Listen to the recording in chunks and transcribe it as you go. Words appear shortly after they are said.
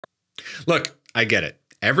Look, I get it.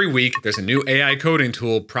 Every week, there's a new AI coding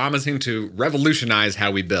tool promising to revolutionize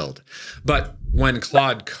how we build. But when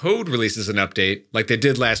Claude Code releases an update, like they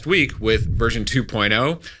did last week with version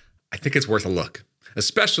 2.0, I think it's worth a look,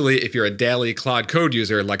 especially if you're a daily Claude Code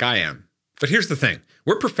user like I am. But here's the thing.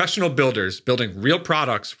 We're professional builders building real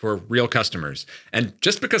products for real customers. And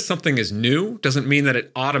just because something is new doesn't mean that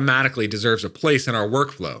it automatically deserves a place in our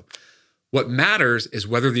workflow. What matters is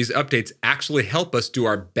whether these updates actually help us do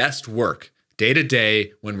our best work day to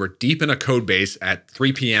day when we're deep in a code base at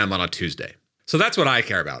 3 p.m. on a Tuesday. So that's what I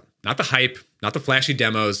care about. Not the hype, not the flashy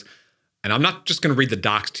demos. And I'm not just going to read the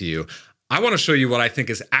docs to you. I want to show you what I think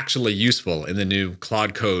is actually useful in the new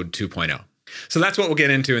Claude Code 2.0. So that's what we'll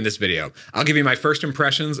get into in this video. I'll give you my first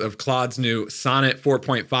impressions of Claude's new Sonnet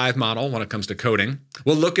 4.5 model when it comes to coding.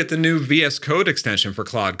 We'll look at the new VS Code extension for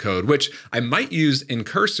Claude Code, which I might use in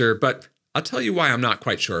Cursor, but I'll tell you why I'm not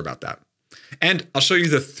quite sure about that. And I'll show you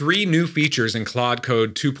the 3 new features in Claude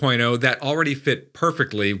Code 2.0 that already fit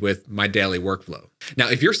perfectly with my daily workflow. Now,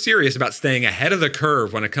 if you're serious about staying ahead of the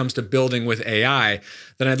curve when it comes to building with AI,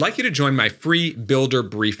 then I'd like you to join my free Builder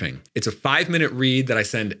Briefing. It's a 5-minute read that I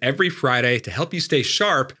send every Friday to help you stay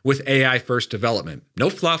sharp with AI-first development.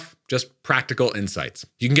 No fluff, just practical insights.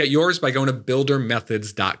 You can get yours by going to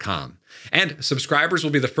buildermethods.com. And subscribers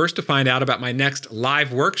will be the first to find out about my next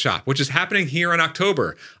live workshop, which is happening here in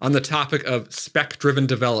October on the topic of spec-driven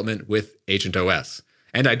development with AgentOS.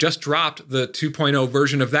 And I just dropped the 2.0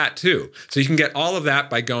 version of that too. So you can get all of that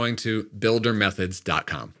by going to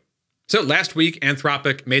buildermethods.com. So last week,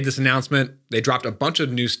 Anthropic made this announcement. They dropped a bunch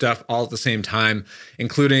of new stuff all at the same time,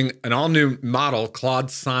 including an all-new model,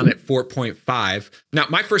 Claude Sonnet 4.5. Now,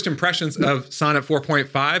 my first impressions of Sonnet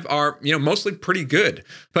 4.5 are, mostly pretty good.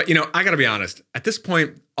 But, I gotta be honest, at this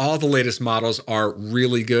point, all the latest models are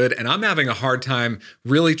really good, and I'm having a hard time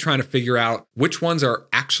really trying to figure out which ones are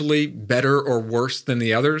actually better or worse than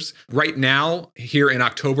the others. Right now, here in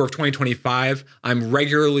October of 2025, I'm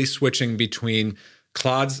regularly switching between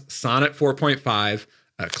Claude's Sonnet 4.5,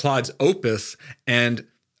 Claude's Opus, and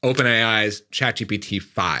OpenAI's ChatGPT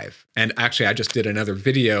 5. And actually, I just did another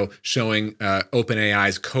video showing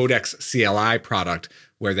OpenAI's Codex CLI product,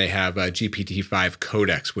 where they have a GPT-5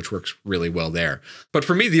 Codex, which works really well there. But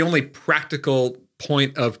for me, the only practical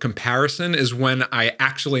point of comparison is when I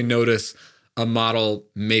actually notice a model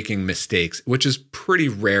making mistakes, which is pretty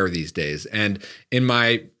rare these days. And in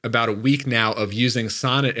my about a week now of using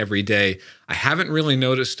Sonnet every day, I haven't really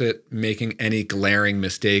noticed it making any glaring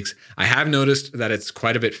mistakes. I have noticed that it's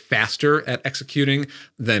quite a bit faster at executing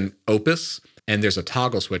than Opus. And there's a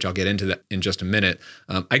toggle switch. I'll get into that in just a minute.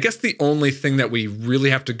 I guess the only thing that we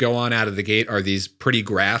really have to go on out of the gate are these pretty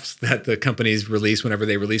graphs that the companies release whenever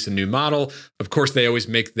they release a new model. Of course, they always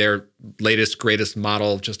make their latest, greatest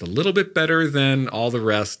model just a little bit better than all the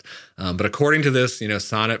rest. But according to this,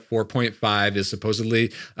 Sonnet 4.5 is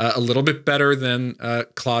supposedly a little bit better than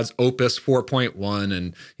Claude's Opus 4.1.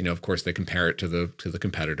 And, of course, they compare it to the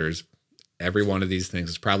competitors. Every one of these things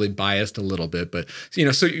is probably biased a little bit, but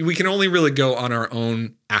so we can only really go on our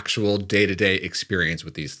own actual day-to-day experience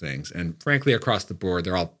with these things. And frankly, across the board,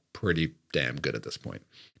 they're all pretty damn good at this point.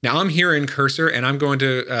 Now I'm here in Cursor and I'm going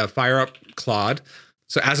to fire up Claude.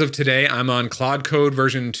 So as of today, I'm on Claude Code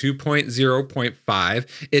version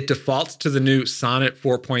 2.0.5. It defaults to the new Sonnet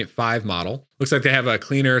 4.5 model. Looks like they have a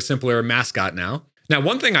cleaner, simpler mascot now. Now,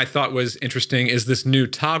 one thing I thought was interesting is this new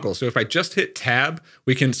toggle. So if I just hit tab,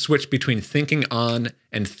 we can switch between thinking on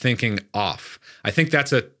and thinking off. I think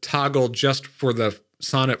that's a toggle just for the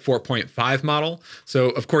Sonnet 4.5 model. So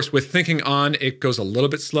of course, with thinking on, it goes a little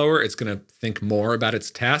bit slower. It's going to think more about its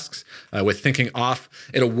tasks. With thinking off,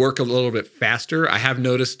 it'll work a little bit faster. I have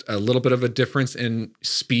noticed a little bit of a difference in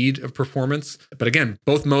speed of performance. But again,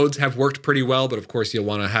 both modes have worked pretty well. But of course, you'll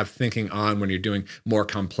want to have thinking on when you're doing more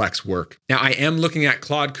complex work. Now, I am looking at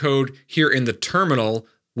Claude Code here in the terminal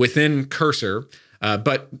within Cursor.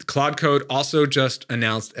 But Claude Code also just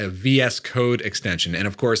announced a VS Code extension. And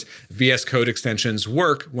of course, VS Code extensions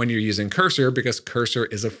work when you're using Cursor because Cursor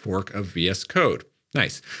is a fork of VS Code.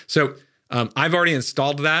 Nice. So I've already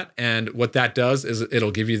installed that. And what that does is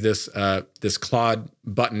it'll give you this, this Claude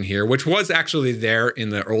button here, which was actually there in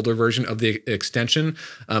the older version of the extension.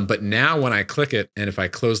 But now when I click it, and if I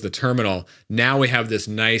close the terminal, now we have this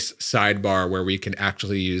nice sidebar where we can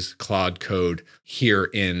actually use Claude Code here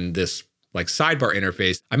in this sidebar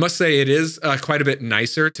interface. I must say it is quite a bit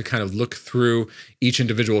nicer to kind of look through each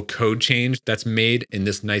individual code change that's made in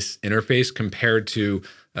this nice interface compared to,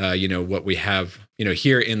 what we have,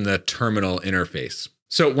 here in the terminal interface.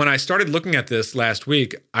 So when I started looking at this last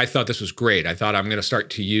week, I thought this was great. I thought I'm going to start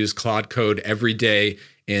to use Claude Code every day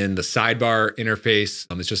in the sidebar interface.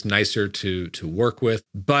 It's just nicer to work with.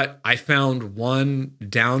 But I found one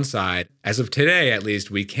downside. As of today, at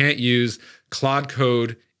least, we can't use Claude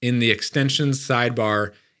Code in the extensions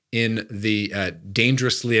sidebar in the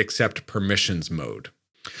dangerously accept permissions mode.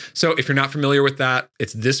 So if you're not familiar with that,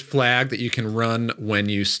 it's this flag that you can run when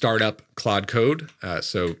you start up Claude Code.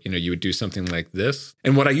 So you would do something like this.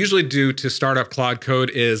 And what I usually do to start up Claude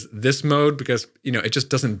Code is this mode, because it just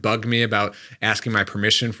doesn't bug me about asking my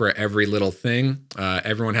permission for every little thing.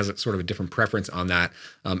 Everyone has sort of a different preference on that.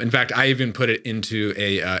 In fact, I even put it into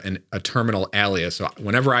a terminal alias. So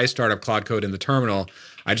whenever I start up Claude Code in the terminal,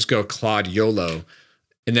 I just go Claude YOLO.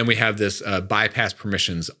 And then we have this bypass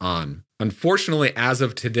permissions on. Unfortunately, as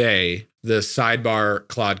of today, the sidebar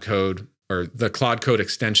Claude Code or the Claude Code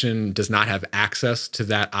extension does not have access to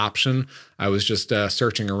that option. I was just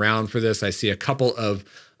searching around for this. I see a couple of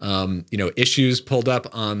issues pulled up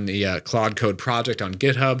on the Claude Code project on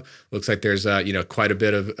GitHub. Looks like there's quite a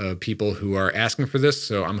bit of people who are asking for this.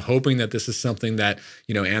 So I'm hoping that this is something that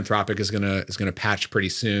Anthropic is gonna patch pretty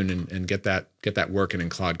soon and get that working in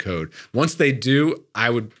Claude Code. Once they do, I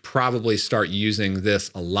would probably start using this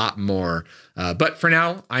a lot more. But for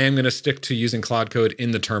now, I am gonna stick to using Claude Code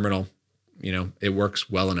in the terminal. It works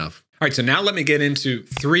well enough. All right, so now let me get into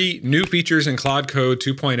 3 new features in Claude Code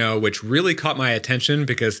 2.0, which really caught my attention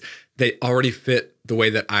because they already fit the way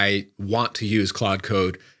that I want to use Claude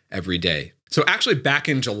Code every day. So actually back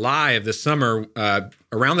in July of this summer,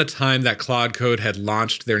 around the time that Claude Code had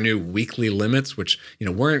launched their new weekly limits, which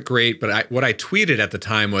weren't great, but what I tweeted at the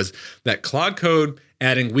time was that Claude Code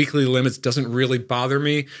adding weekly limits doesn't really bother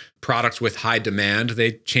me. Products with high demand,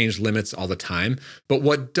 they change limits all the time. But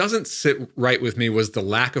what doesn't sit right with me was the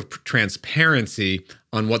lack of transparency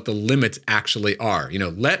on what the limits actually are.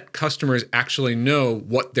 Let customers actually know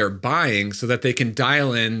what they're buying so that they can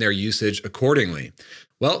dial in their usage accordingly.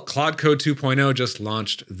 Well, Claude Code 2.0 just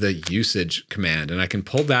launched the usage command, and I can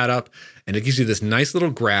pull that up, and it gives you this nice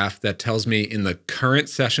little graph that tells me in the current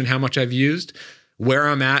session how much I've used, where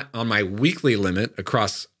I'm at on my weekly limit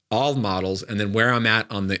across all models, and then where I'm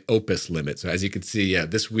at on the Opus limit. So as you can see,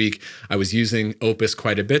 this week I was using Opus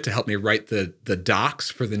quite a bit to help me write the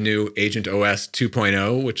docs for the new Agent OS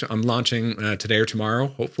 2.0, which I'm launching today or tomorrow,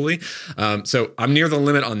 hopefully. So I'm near the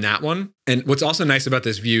limit on that one. And what's also nice about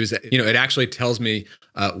this view is that, it actually tells me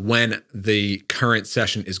when the current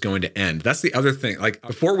session is going to end. That's the other thing. Like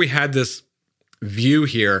before we had this view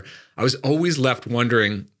here, I was always left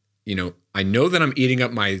wondering, I know that I'm eating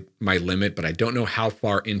up my limit, but I don't know how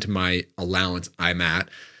far into my allowance I'm at.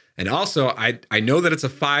 And also, I know that it's a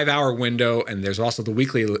 5-hour window, and there's also the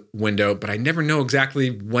weekly window, but I never know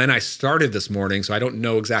exactly when I started this morning, so I don't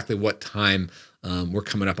know exactly what time we're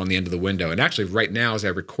coming up on the end of the window. And actually, right now, as I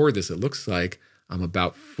record this, it looks like I'm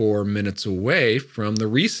about 4 minutes away from the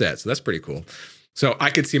reset, so that's pretty cool. So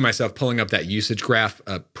I could see myself pulling up that usage graph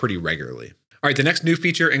pretty regularly. All right, the next new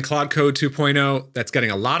feature in Claude Code 2.0 that's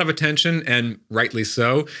getting a lot of attention, and rightly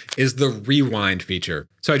so, is the rewind feature.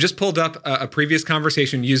 So I just pulled up a previous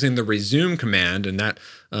conversation using the resume command, and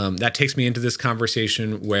that takes me into this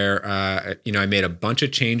conversation where I made a bunch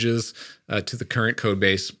of changes to the current code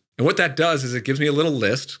base. And what that does is it gives me a little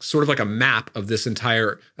list, sort of like a map of this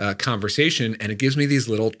entire conversation, and it gives me these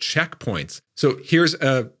little checkpoints. So here's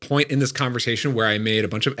a point in this conversation where I made a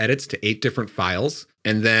bunch of edits to 8 different files.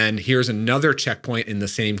 And then here's another checkpoint in the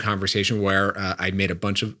same conversation where I made a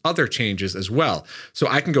bunch of other changes as well. So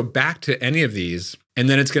I can go back to any of these, and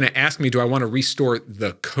then it's going to ask me, do I want to restore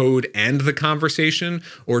the code and the conversation,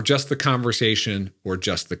 or just the conversation, or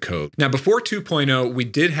just the code? Now, before 2.0, we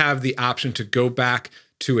did have the option to go back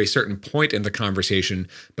to a certain point in the conversation,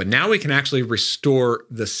 but now we can actually restore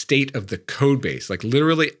the state of the code base, like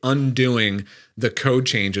literally undoing the code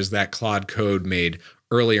changes that Claude Code made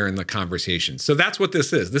earlier in the conversation. So that's what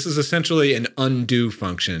this is. This is essentially an undo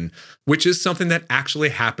function, which is something that actually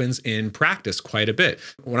happens in practice quite a bit.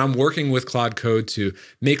 When I'm working with Claude Code to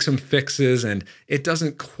make some fixes and it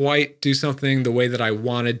doesn't quite do something the way that I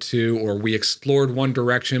wanted to, or we explored one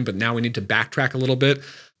direction, but now we need to backtrack a little bit.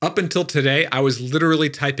 Up until today, I was literally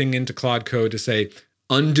typing into Claude Code to say,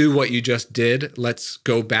 undo what you just did. Let's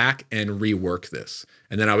go back and rework this.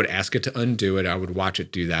 And then I would ask it to undo it. I would watch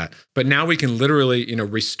it do that. But now we can literally,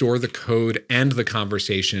 restore the code and the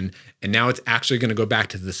conversation. And now it's actually going to go back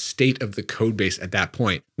to the state of the code base at that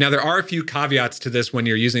point. Now, there are a few caveats to this when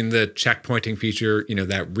you're using the checkpointing feature,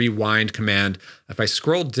 that rewind command. If I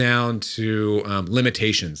scroll down to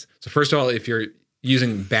limitations. So first of all, if you're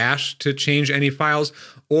using bash to change any files,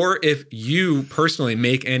 or if you personally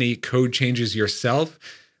make any code changes yourself,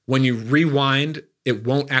 when you rewind, it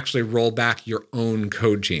won't actually roll back your own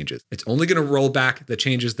code changes. It's only going to roll back the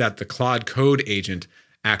changes that the Claude Code agent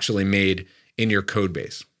actually made in your code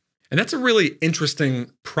base. And that's a really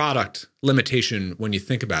interesting product limitation when you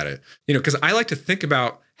think about it. Because I like to think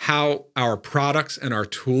about how our products and our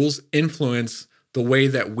tools influence the way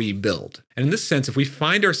that we build. And in this sense, if we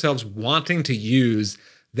find ourselves wanting to use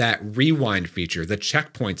that rewind feature, the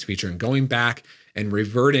checkpoints feature, and going back and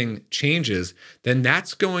reverting changes, then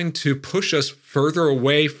that's going to push us further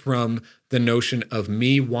away from the notion of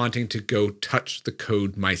me wanting to go touch the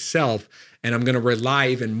code myself. And I'm going to rely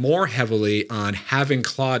even more heavily on having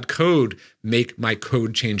Claude Code make my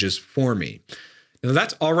code changes for me. Now,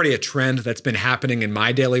 that's already a trend that's been happening in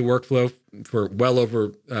my daily workflow for well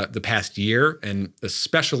over the past year, and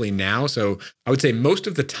especially now. So I would say most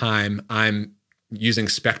of the time I'm using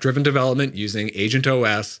spec-driven development, using Agent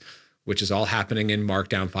OS, which is all happening in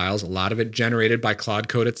Markdown files, a lot of it generated by Claude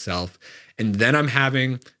Code itself. And then I'm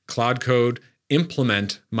having Claude Code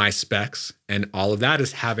implement my specs, and all of that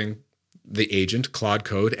is having the agent, Claude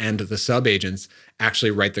Code, and the sub-agents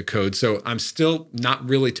actually write the code. So I'm still not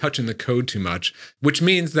really touching the code too much, which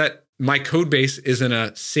means that my code base is in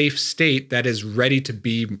a safe state that is ready to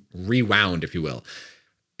be rewound, if you will.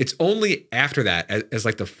 It's only after that, as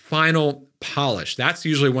like the final polish, that's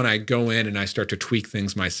usually when I go in and I start to tweak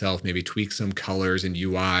things myself, maybe tweak some colors and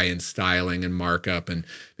UI and styling and markup, and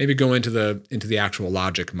maybe go into the actual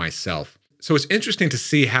logic myself. So it's interesting to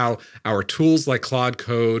see how our tools like Claude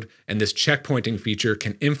Code and this checkpointing feature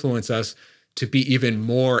can influence us to be even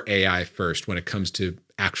more AI first when it comes to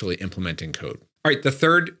actually implementing code. All right, the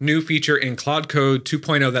third new feature in Claude Code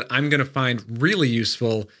 2.0 that I'm going to find really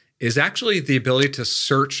useful is actually the ability to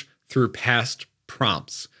search through past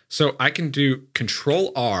prompts. So I can do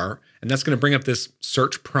Control R, and that's going to bring up this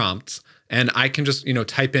search prompts, and I can just,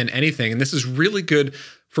 type in anything. And this is really good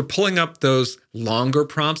for pulling up those longer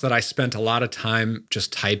prompts that I spent a lot of time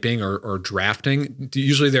just typing or drafting.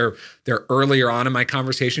 Usually they're earlier on in my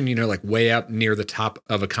conversation, like way up near the top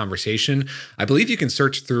of a conversation. I believe you can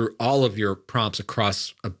search through all of your prompts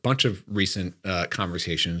across a bunch of recent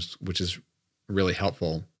conversations, which is really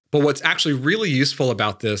helpful. But what's actually really useful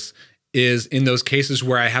about this is in those cases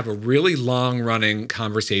where I have a really long running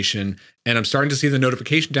conversation and I'm starting to see the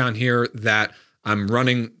notification down here that I'm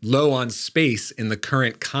running low on space in the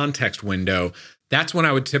current context window. That's when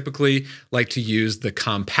I would typically like to use the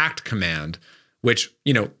compact command, which,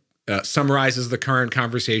 summarizes the current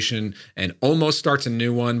conversation and almost starts a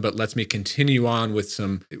new one, but lets me continue on with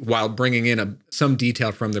while bringing in some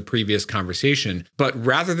detail from the previous conversation. But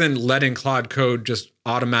rather than letting Claude Code just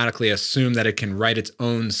automatically assume that it can write its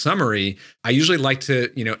own summary, I usually like to,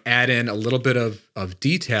 add in a little bit of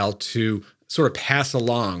detail to sort of pass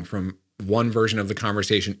along from one version of the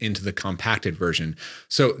conversation into the compacted version.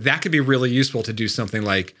 So that could be really useful to do something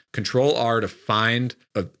like Control R to find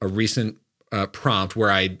a recent prompt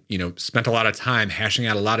where I, spent a lot of time hashing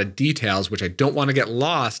out a lot of details, which I don't want to get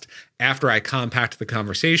lost after I compact the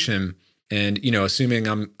conversation. And, assuming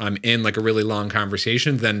I'm in like a really long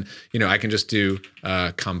conversation, then, I can just do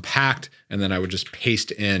compact, and then I would just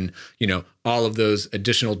paste in, all of those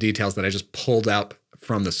additional details that I just pulled out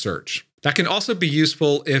from the search. That can also be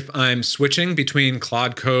useful if I'm switching between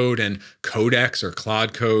Claude Code and Codex, or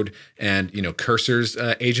Claude Code and, Cursor's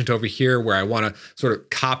agent over here, where I want to sort of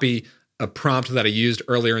copy a prompt that I used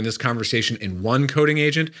earlier in this conversation in one coding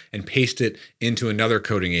agent and paste it into another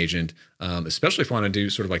coding agent, especially if I want to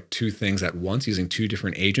do sort of like two things at once using two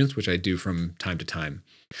different agents, which I do from time to time.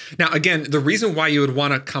 Now, again, the reason why you would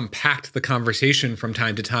want to compact the conversation from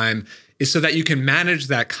time to time is so that you can manage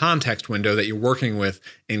that context window that you're working with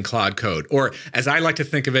in Claude Code. Or as I like to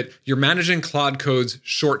think of it, you're managing Claude Code's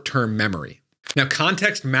short-term memory. Now,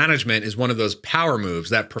 context management is one of those power moves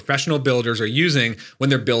that professional builders are using when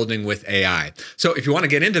they're building with AI. So if you want to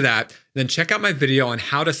get into that, then check out my video on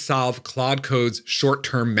how to solve Claude Code's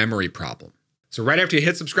short-term memory problem. So right after you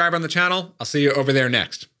hit subscribe on the channel, I'll see you over there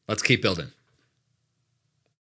next. Let's keep building.